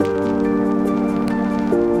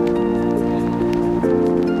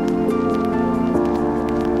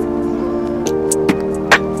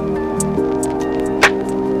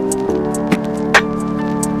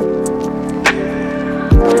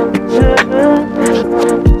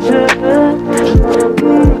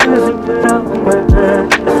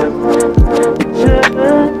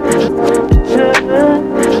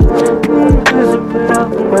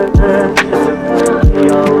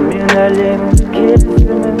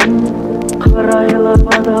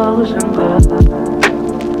жанға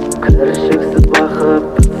кіршіксіз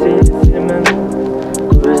бақытты сеземін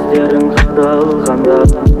көздерің қадалғанда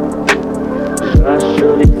жас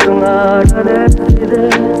жүрексің ара дәстеді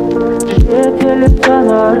жетелеп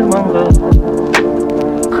жан арманға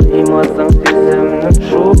қимасаң сезімнің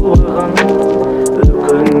шуағын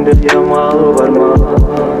өкінді амал бар ма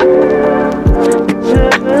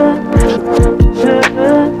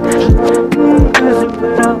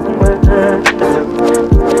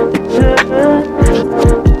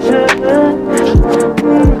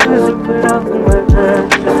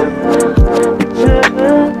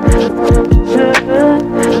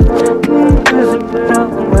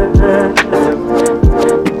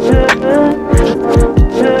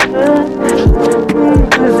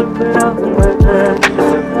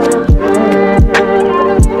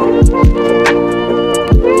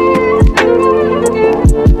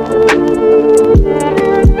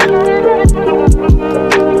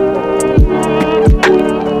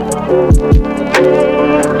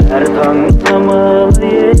әр таң самал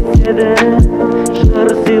еседі жыр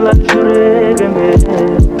сыйлап жүрегіме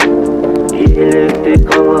елікте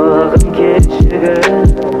қалағын кешегі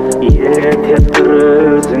елітер бір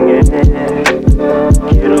өзіңе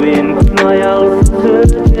керуен күн аялсыз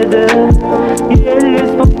өтеді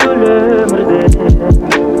елес бүкіл өмірде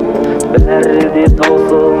бәрі де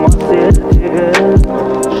таусылмас ертегі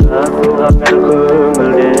жазылған әр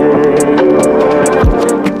көңілде